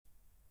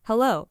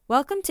Hello,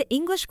 welcome to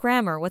English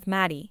Grammar with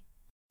Maddie.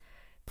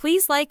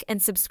 Please like and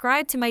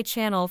subscribe to my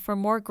channel for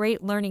more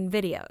great learning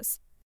videos.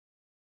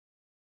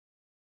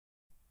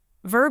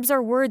 Verbs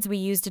are words we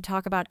use to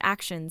talk about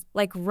actions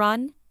like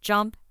run,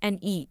 jump, and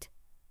eat.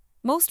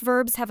 Most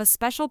verbs have a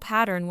special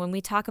pattern when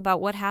we talk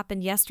about what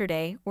happened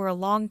yesterday or a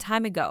long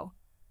time ago.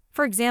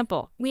 For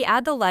example, we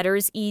add the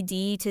letters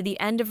ed to the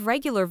end of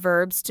regular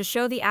verbs to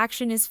show the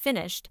action is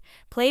finished,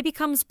 play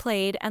becomes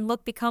played, and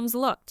look becomes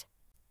looked.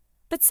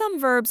 But some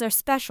verbs are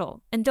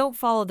special and don't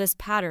follow this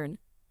pattern.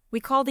 We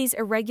call these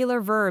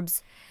irregular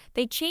verbs.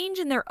 They change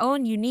in their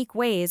own unique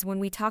ways when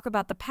we talk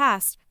about the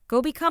past.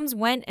 Go becomes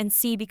went and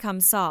see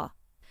becomes saw.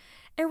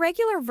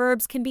 Irregular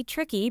verbs can be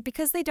tricky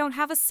because they don't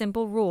have a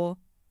simple rule,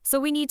 so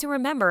we need to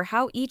remember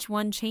how each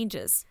one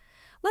changes.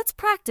 Let's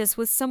practice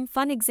with some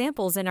fun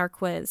examples in our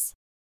quiz.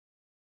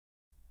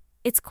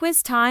 It's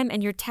quiz time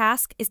and your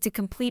task is to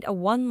complete a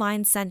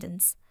one-line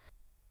sentence.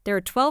 There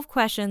are 12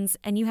 questions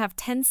and you have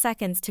 10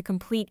 seconds to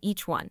complete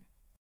each one.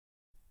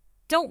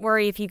 Don't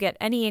worry if you get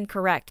any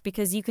incorrect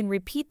because you can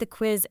repeat the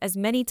quiz as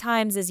many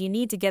times as you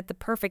need to get the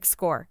perfect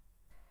score.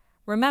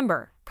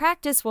 Remember,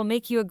 practice will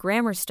make you a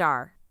grammar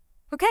star.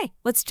 Okay,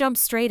 let's jump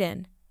straight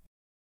in.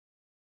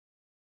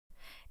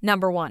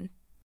 Number 1.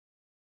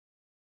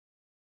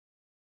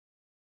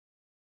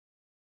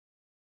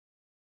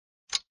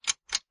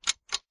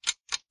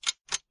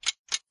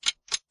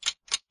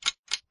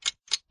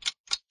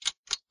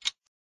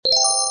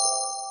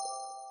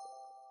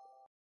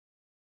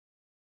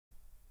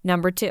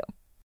 Number 2.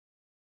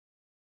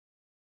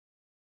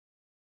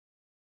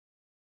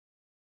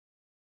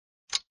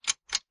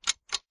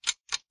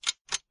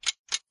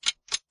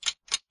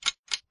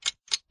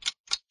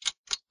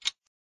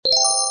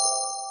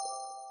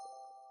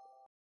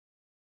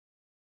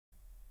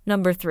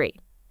 Number 3.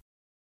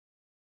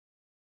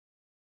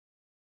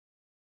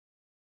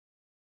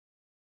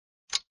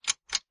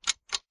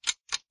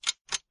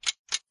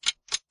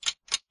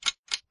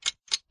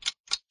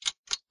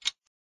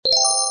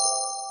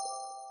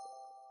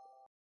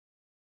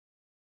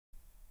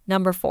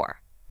 Number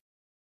 4.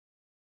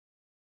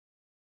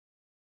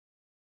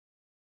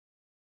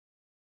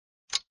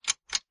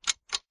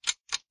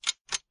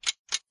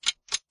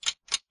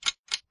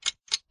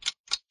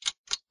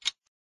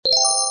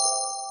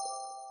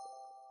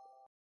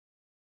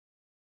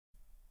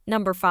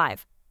 Number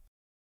 5.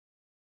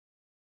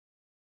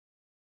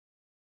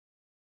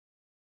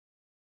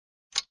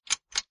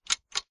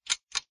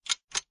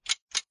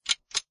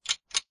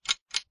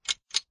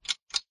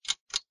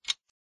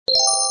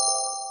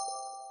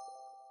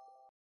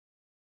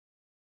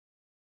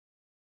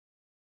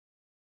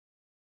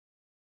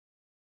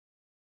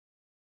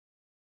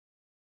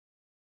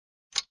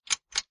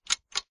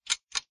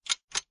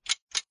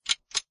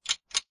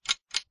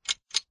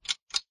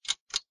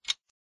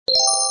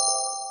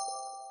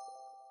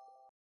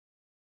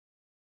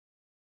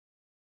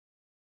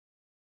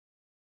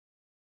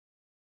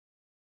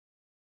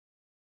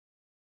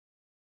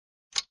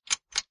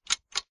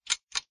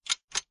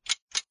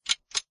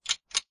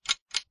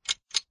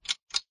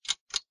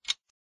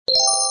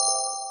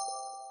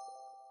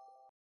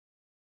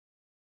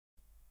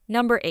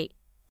 Number 8.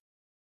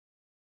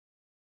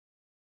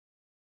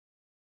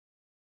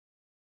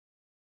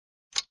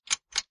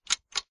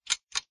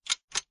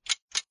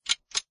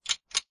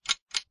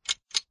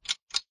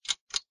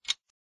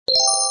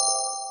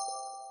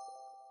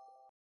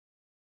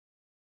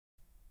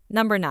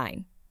 Number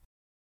 9.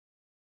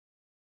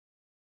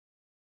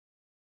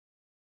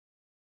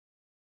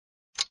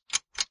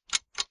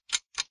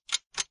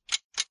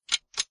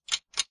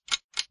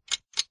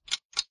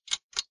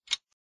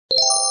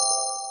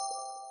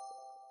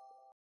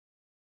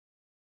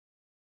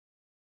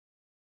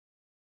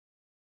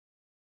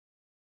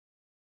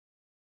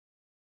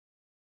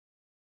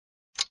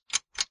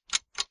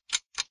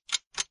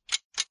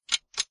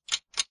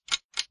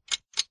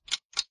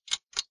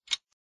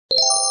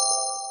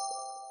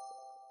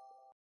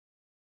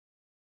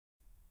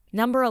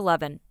 Number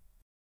 11.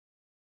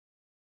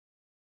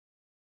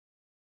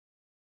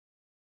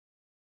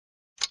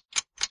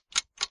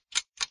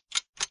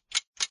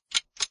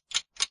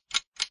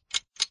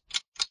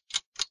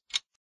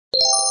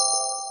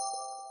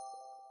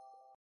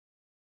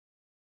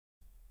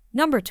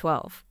 Number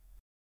 12.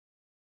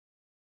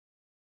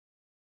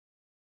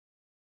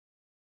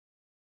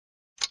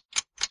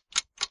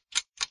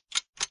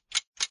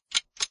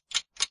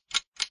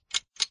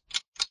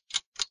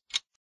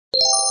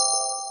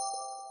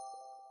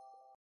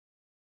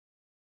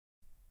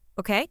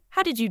 Okay,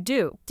 how did you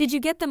do? Did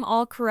you get them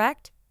all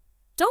correct?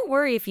 Don't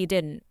worry if you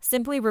didn't.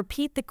 Simply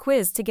repeat the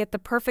quiz to get the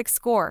perfect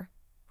score.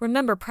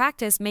 Remember,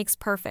 practice makes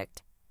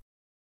perfect.